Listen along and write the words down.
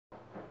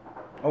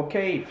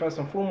Okay, first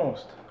and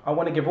foremost, I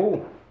want to give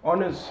all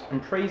honors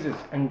and praises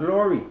and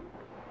glory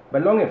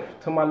belongeth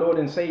to my Lord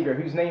and Savior,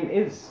 whose name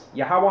is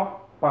Yahweh,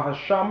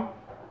 Bahasham,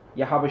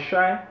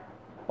 Yahabashai,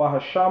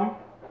 Bahasham,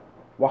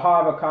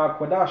 Wahavaka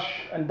Kwadash,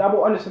 and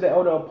double honors to the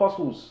elder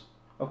apostles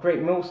of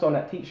Great Millstone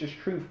that teach us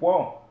truth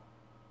well,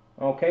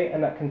 okay,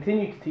 and that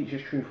continue to teach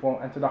us truth well,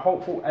 and to the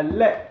hopeful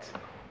elect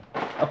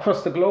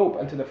across the globe,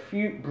 and to the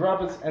few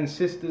brothers and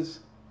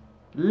sisters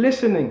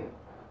listening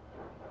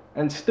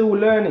and still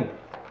learning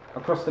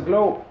across the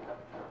globe.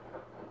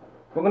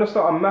 We're going to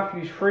start on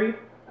Matthew 3,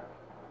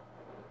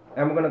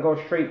 and we're going to go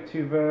straight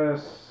to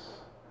verse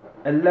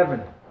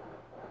 11.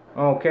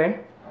 Okay,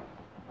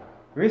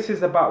 this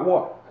is about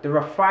what? The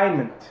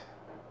refinement.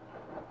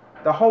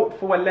 The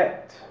hopeful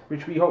elect,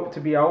 which we hope to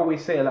be, I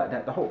always say it like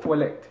that, the hopeful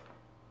elect,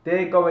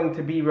 they're going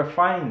to be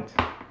refined.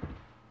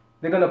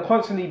 They're going to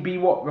constantly be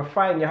what?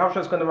 Refined.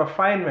 Yahushua's going to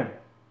refine them,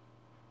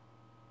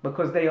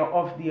 because they are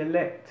of the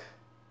elect.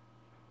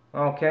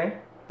 Okay,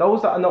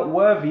 those that are not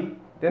worthy,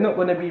 they're not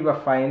going to be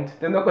refined.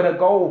 They're not going to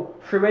go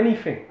through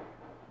anything.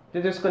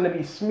 They're just going to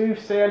be smooth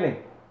sailing.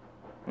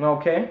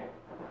 Okay,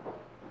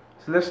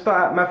 so let's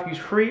start at Matthew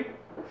 3,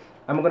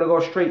 and we're going to go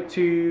straight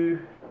to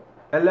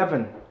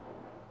 11.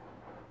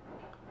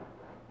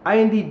 I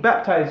indeed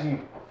baptize you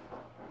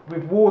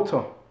with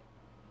water.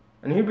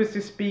 And who was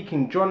this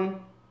speaking? John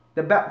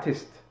the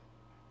Baptist.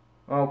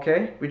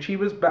 Okay, which he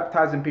was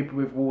baptizing people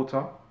with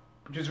water,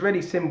 which is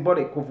really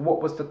symbolic of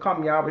what was to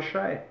come,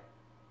 Yahushua.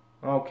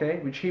 Okay,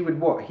 which he would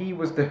what? He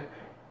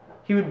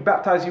would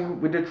baptize you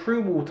with the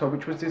true water,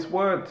 which was this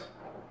word,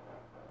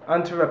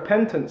 unto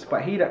repentance.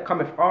 But he that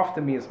cometh after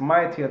me is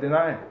mightier than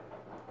I,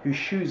 whose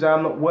shoes I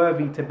am not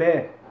worthy to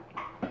bear.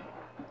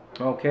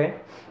 Okay,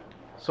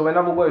 so in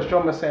other words,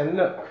 John was saying,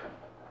 look,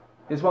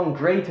 there's one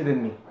greater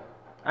than me.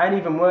 I ain't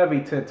even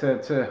worthy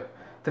to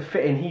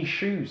fit in his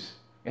shoes.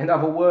 In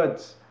other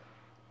words,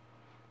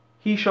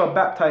 he shall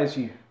baptize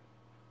you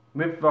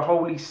with the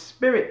Holy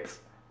Spirit,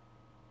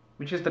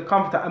 which is the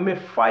comforter, and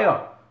with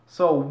fire.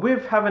 So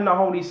with having the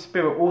Holy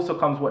Spirit also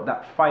comes what?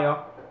 That fire.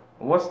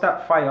 What's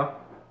that fire?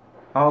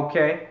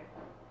 Okay.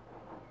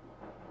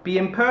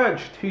 Being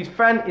purged, whose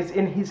fan is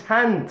in his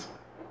hand.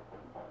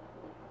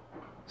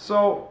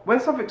 So when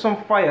something's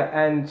on fire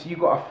and you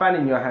got a fan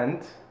in your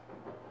hand,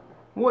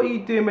 what are you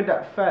doing with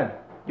that fan?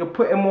 You're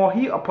putting more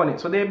heat upon it.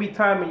 So there'll be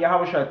time when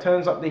Yahushua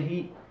turns up the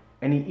heat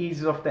and he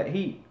eases off that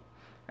heat,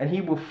 and he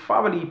will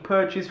thoroughly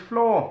purge his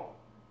floor,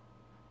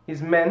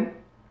 his men,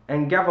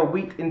 and gather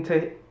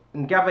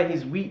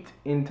his wheat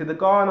into the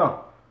garner.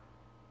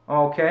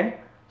 Okay,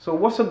 so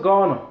what's a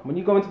garner? When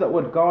you go into that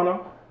word garner,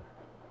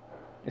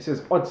 it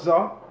says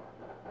otzar.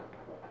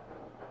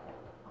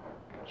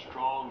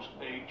 Strong's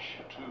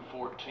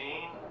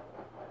H214.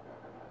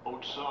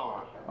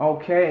 Otsar.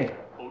 Okay.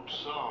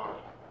 Otsar.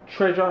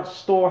 Treasure,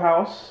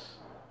 storehouse.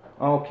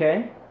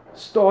 Okay.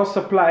 Store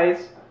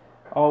supplies.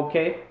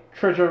 Okay.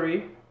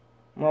 Treasury.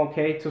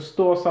 Okay. To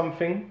store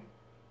something.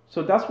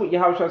 So that's what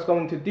Yahushua is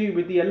going to do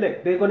with the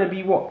elect. They're going to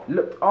be what?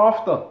 Looked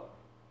after.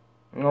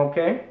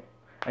 Okay.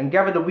 And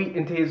gather the wheat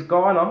into his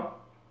garner.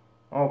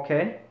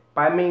 Okay.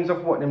 By means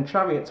of what? Them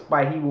chariots.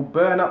 By he will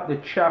burn up the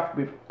chaff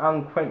with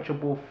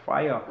unquenchable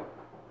fire.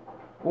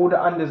 All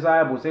the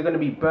undesirables, they're going to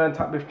be burnt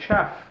up with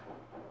chaff.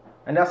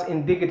 And that's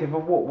indicative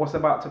of what? What's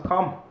about to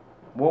come.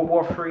 World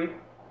War III.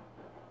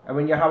 And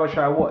when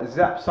Yahushua what?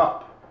 Zaps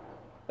up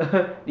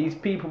these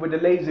people with the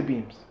laser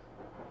beams.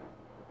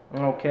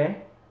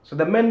 Okay. So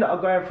the men that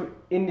are going through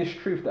in this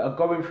truth, that are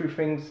going through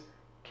things,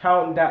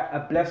 count that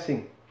a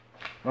blessing.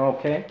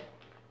 Okay.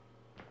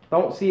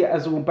 Don't see it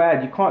as all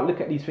bad. You can't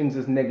look at these things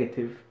as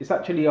negative. It's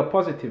actually a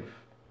positive.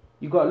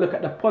 You got to look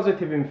at the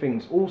positive in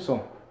things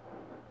also.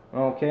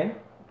 Okay.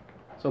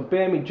 So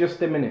bear me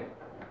just a minute.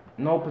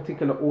 No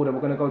particular order.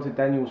 We're going to go to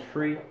Daniel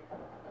 3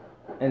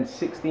 and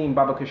 16,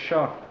 Baba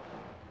Kashar.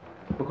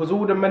 Because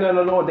all the men of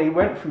the Lord, they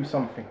went through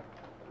something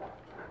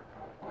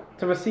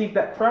to receive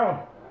that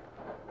crown.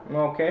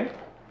 Okay.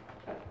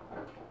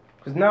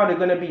 Because now they're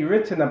going to be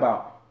written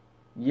about.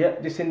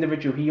 Yep, this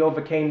individual, he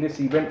overcame this,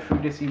 he went through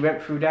this, he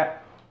went through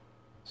that.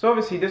 So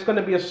obviously there's going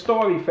to be a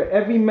story for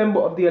every member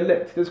of the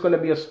elect. There's going to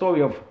be a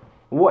story of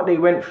what they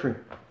went through.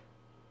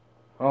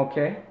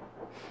 Okay.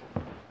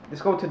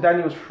 Let's go to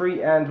Daniel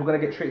 3, and we're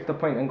going to get straight to the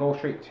point and go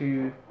straight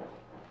to...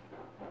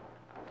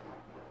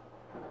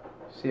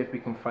 see if we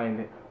can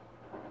find it.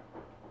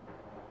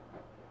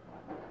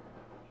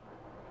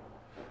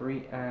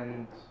 3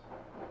 and...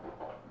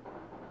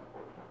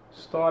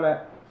 start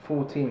at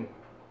 14.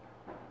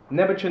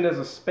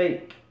 Nebuchadnezzar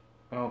spake,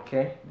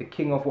 okay, the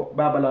king of what?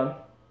 Babylon,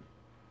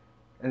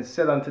 and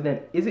said unto them,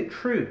 is it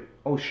true,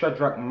 O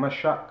Shadrach,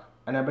 Meshach,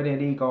 and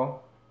Abednego,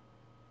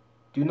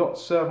 do not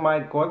serve my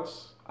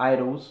gods,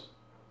 idols,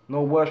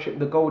 nor worship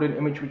the golden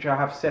image which I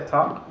have set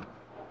up?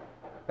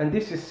 And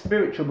this is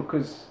spiritual,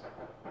 because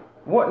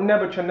what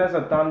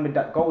Nebuchadnezzar done with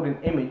that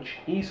golden image,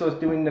 Esau's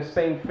doing the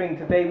same thing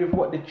today with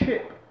what? The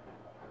chip.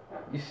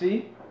 You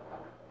see?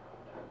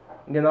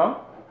 You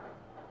know?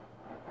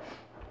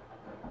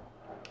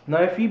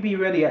 Now if you be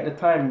ready at the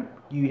time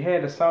you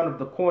hear the sound of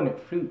the cornet,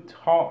 flute,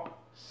 harp,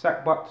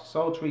 sackbut,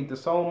 psaltery,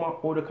 psalmer,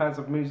 all the kinds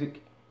of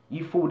music.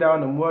 You fall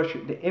down and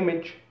worship the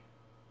image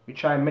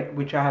which I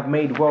have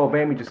made well.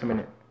 Bear me just a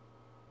minute.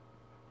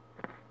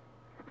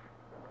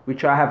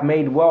 Which I have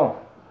made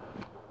well.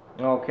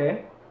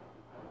 Okay.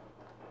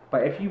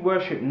 But if you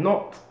worship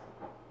not,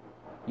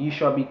 you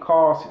shall be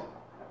cast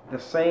the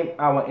same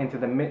hour into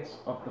the midst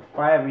of the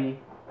fiery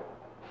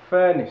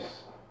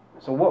furnace.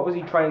 So what was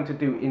he trying to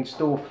do?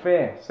 Instill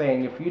fear,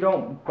 saying if you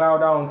don't bow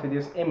down to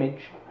this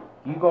image,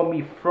 you're going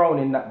to be thrown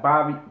in that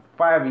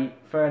fiery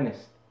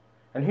furnace.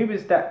 And who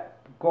is that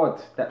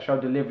God that shall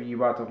deliver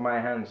you out of my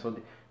hand? So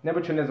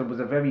Nebuchadnezzar was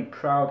a very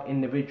proud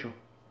individual.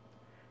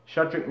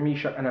 Shadrach,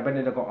 Meshach, and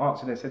Abednego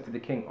answered and said to the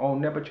king, O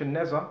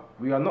Nebuchadnezzar,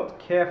 we are not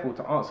careful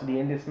to answer thee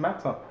in this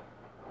matter.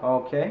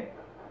 Okay?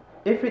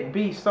 If it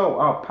be so,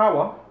 our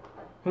power,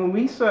 whom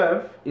we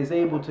serve, is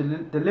able to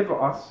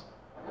deliver us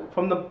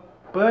from the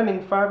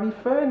burning fiery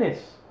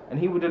furnace, and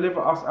he will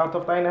deliver us out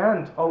of thine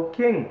hand, O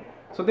king.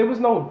 So there was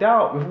no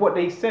doubt with what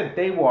they said.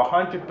 They were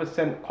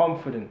 100%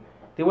 confident.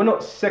 They were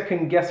not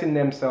second guessing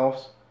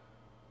themselves.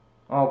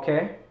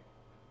 Okay?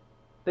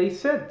 They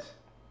said,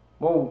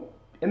 well,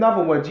 in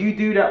other words, you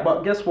do that,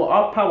 but guess what?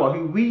 Our power,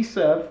 who we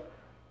serve,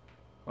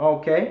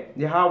 okay,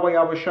 Yahweh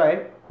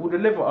Yahushai, will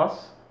deliver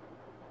us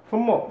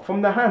from what?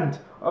 From the hand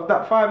of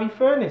that fiery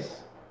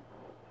furnace.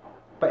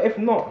 But if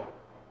not,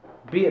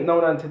 be it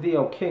known unto thee,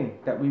 O king,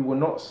 that we will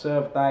not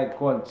serve thy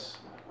gods,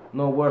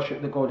 nor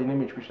worship the golden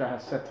image which thou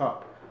hast set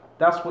up.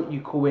 That's what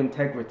you call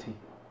integrity.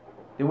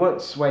 They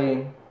weren't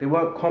swaying, they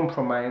weren't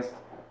compromised.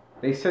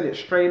 They said it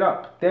straight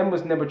up. Then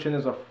was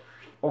Nebuchadnezzar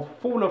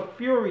full of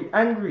fury,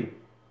 angry,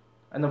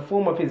 and the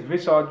form of his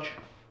visage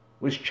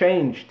was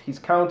changed, his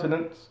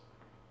countenance,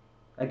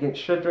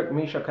 against Shadrach,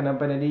 Meshach, and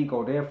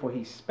Abednego. Therefore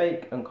he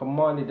spake and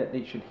commanded that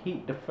they should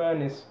heat the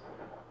furnace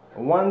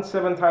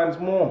 7 times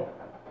more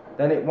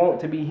than it wont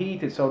to be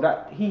heated, so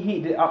that he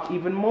heated it up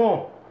even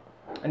more.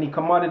 And he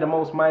commanded the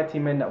most mighty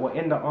men that were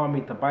in the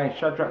army to bind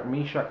Shadrach,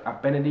 Meshach,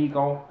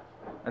 Abednego,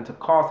 and to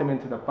cast them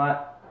into the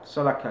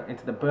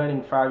into the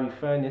burning fiery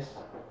furnace.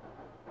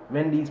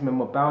 When these men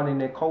were bound in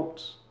their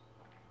coats,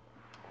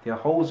 their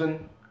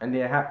hosen, and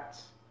their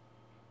hats,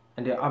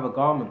 and their other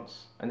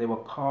garments, and they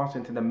were cast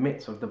into the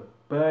midst of the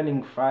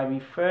burning fiery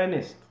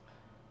furnace.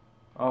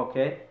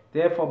 Okay,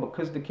 therefore,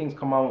 because the king's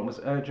commandment was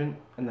urgent,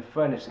 and the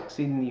furnace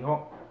exceedingly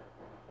hot,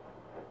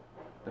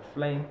 the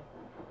flame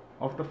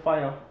of the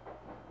fire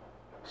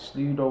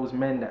slew those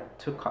men that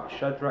took up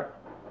Shadrach,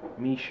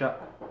 Meshach,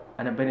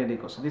 and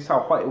Abednego. So this is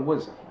how hot it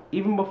was.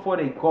 Even before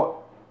they got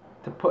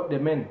to put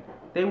them in,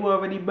 they were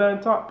already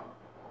burnt up.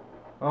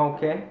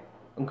 Okay,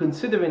 and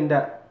considering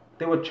that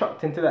they were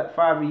chucked into that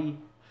fiery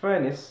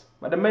furnace,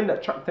 but the men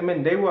that chucked them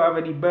in, they were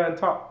already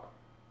burnt up.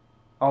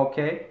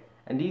 Okay,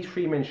 and these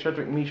 3 men,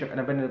 Shadrach, Meshach,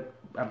 and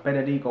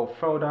Abednego,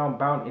 fell down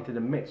bound into the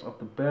midst of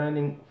the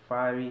burning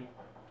fiery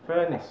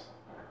furnace.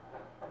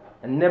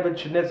 And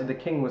Nebuchadnezzar the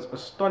king was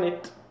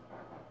astonished,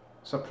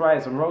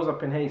 surprised, and rose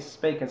up in haste,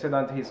 spake and said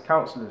unto his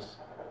counselors,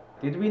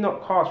 Did we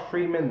not cast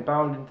 3 men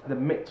bound into the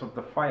midst of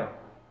the fire?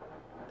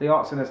 They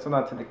answered and said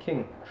unto the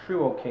king,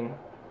 True, O king.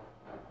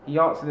 He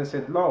answered and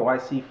said, Lo, I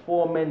see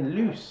 4 men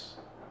loose,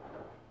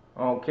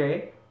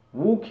 okay,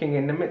 walking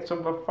in the midst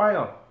of a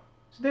fire.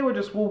 So they were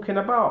just walking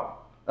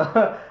about.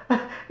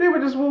 They were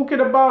just walking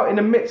about in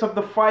the midst of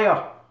the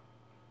fire.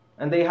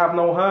 And they have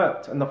no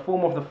hurt. And the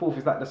form of the 4th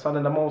is like the Son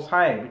of the Most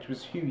High, which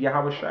was who?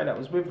 Yahushua that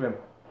was with them.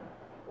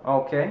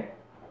 Okay.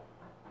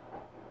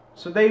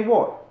 So they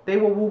what? They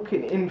were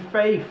walking in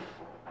faith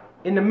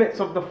in the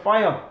midst of the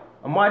fire.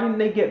 And why didn't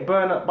they get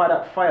burned up by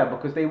that fire?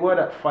 Because they were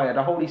that fire.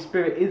 The Holy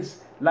Spirit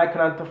is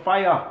likened unto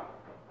fire.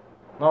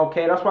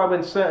 Okay, that's why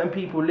when certain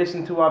people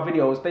listen to our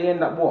videos, they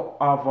end up what?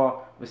 Either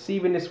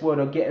receiving this word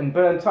or getting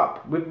burnt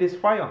up with this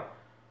fire.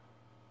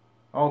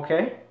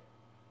 Okay.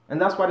 And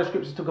that's why the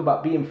scriptures talk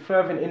about being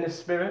fervent in the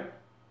spirit.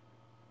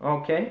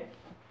 Okay.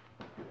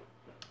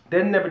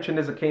 Then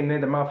Nebuchadnezzar came near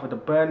the mouth of the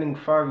burning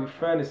fiery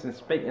furnace and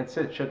spake and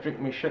said, Shadrach,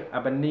 Meshach,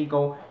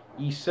 Abednego,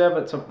 ye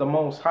servants of the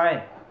Most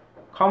High,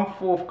 come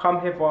forth, come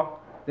hither.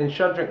 Then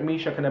Shadrach,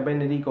 Meshach, and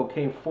Abednego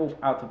came forth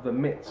out of the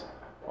midst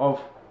of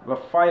the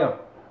fire.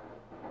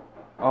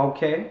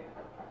 Okay.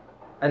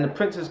 And the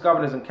princes,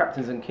 governors, and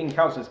captains, and king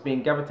councillors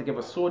being gathered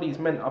together saw these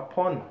men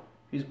upon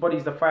whose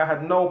bodies the fire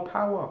had no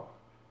power.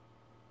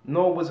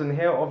 Nor was an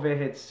hair of their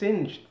head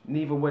singed,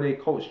 neither were their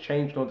coats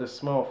changed, nor the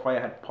smell of fire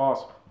had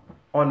passed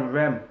on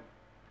them.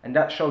 And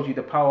that shows you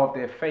the power of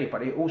their faith.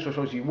 But it also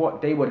shows you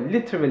what? They were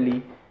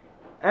literally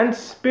and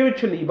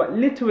spiritually, but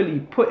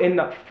literally put in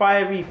that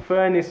fiery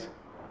furnace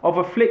of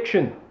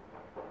affliction.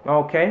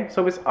 Okay?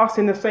 So it's us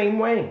in the same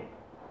way.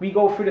 We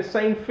go through the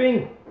same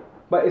thing.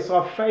 But it's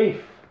our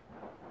faith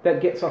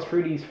that gets us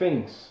through these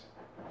things.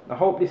 I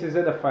hope this is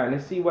edifying.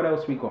 Let's see what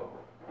else we got.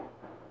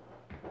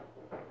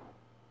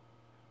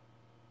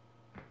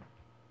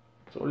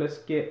 So let's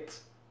get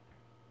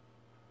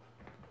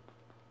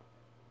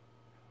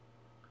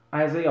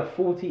Isaiah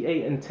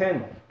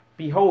 48:10.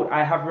 Behold,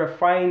 I have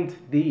refined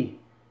thee.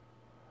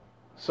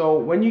 So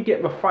when you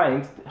get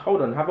refined,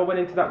 hold on, have I went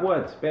into that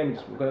word? Bear me,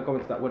 we're going to go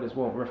into that word as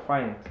well.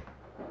 Refined.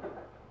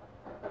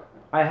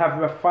 I have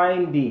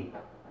refined thee.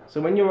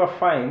 So when you're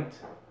refined,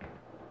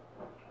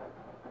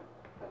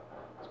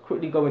 let's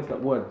quickly go into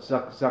that word.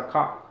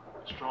 Zakak.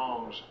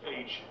 Strong's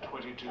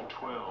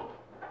H2212.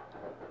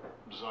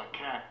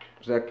 Zakak.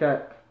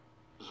 Zakak.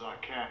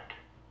 Zakak.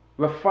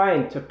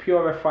 Refined, to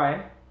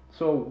purify.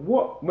 So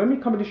what? When we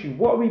come to this issue,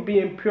 what are we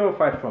being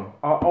purified from?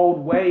 Our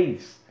old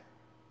ways.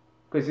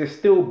 Because there's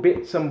still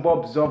bits and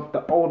bobs of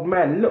the old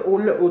man.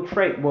 Little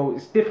trait. Well,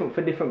 it's different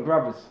for different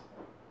brothers.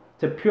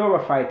 To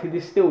purify, to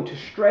distill, to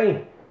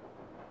strain.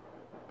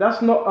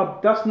 That's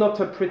not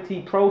a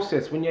pretty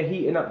process when you're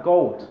heating up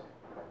gold.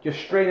 You're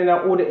straining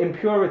out all the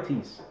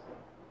impurities.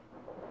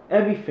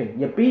 Everything.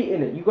 You're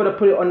beating it. You've got to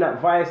put it on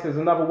that vice. There's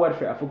another word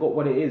for it. I forgot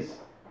what it is.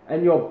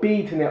 And you're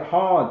beating it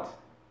hard.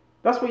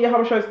 That's what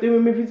Yahushua is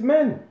doing with his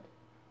men.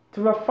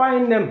 To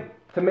refine them.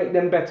 To make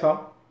them better.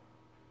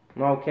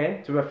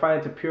 Okay? To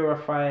refine, to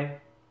purify.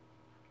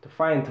 To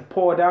fine, to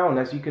pour down.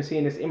 As you can see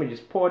in this image.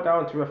 It's pour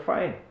down to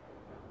refine.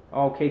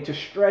 Okay? To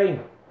strain.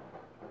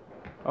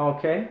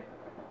 Okay?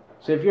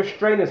 So if you're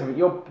straining something,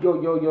 you're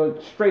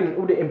straining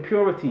all the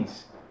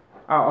impurities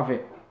out of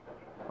it.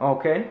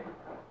 Okay?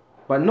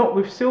 But not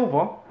with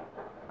silver.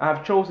 I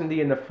have chosen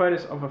thee in the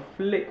furnace of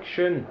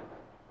affliction.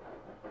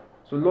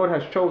 So the Lord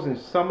has chosen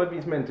some of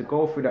his men to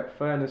go through that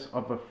furnace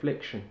of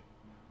affliction.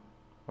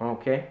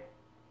 Okay?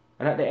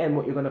 And at the end,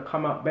 what you're going to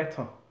come out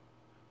better.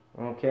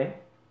 Okay?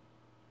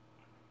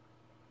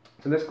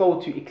 So let's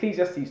go to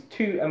Ecclesiastes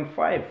 2 and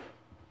 5.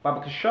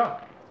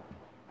 Babakashah.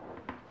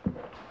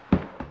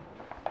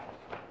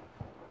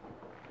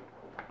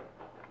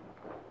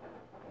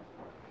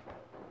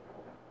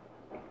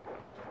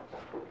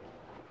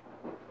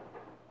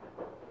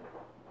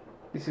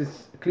 This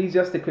is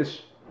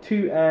Ecclesiasticus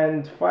 2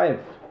 and 5.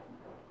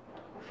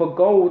 For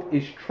gold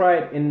is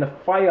tried in the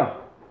fire,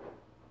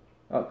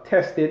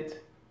 tested.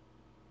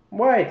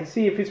 Why? To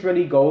see if it's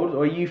really gold,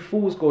 or are you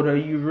fool's gold, or are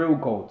you real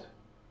gold?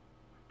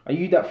 Are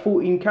you that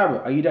 14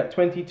 karat? Are you that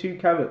 22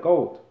 karat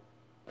gold?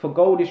 For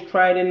gold is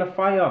tried in the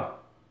fire.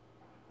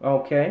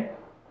 Okay?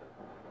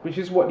 Which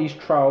is what these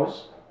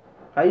trials.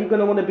 How are you going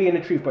to want to be in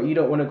the truth, but you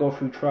don't want to go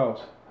through trials?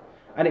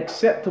 And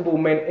acceptable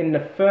men in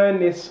the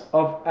furnace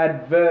of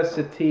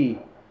adversity.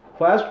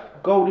 For as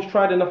gold is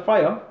tried in the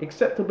fire,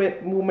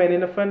 acceptable men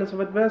in the furnace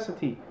of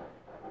adversity.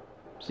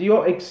 So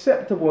you're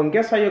acceptable, and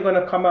guess how you're going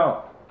to come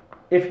out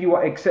if you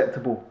are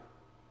acceptable?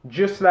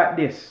 Just like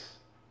this.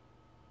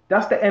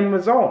 That's the end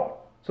result.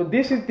 So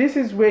this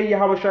is where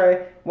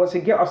Yahushua wants to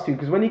get us to,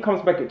 because when he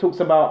comes back, it talks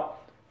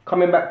about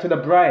coming back to the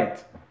bride.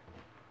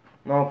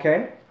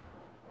 Okay?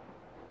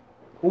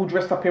 All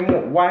dressed up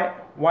in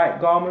what?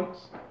 White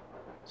garments.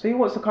 So he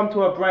wants to come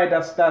to a bride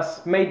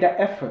that's made that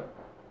effort,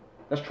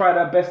 that's tried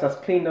her best, that's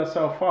cleaned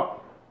herself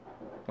up.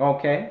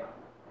 Okay?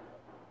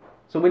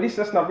 So with this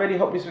lesson, I really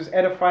hope this was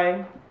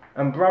edifying.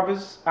 And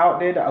brothers out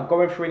there that are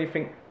going through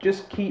anything,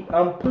 just keep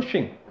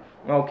pushing.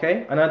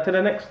 Okay? And until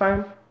the next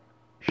time,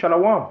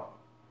 Shalom.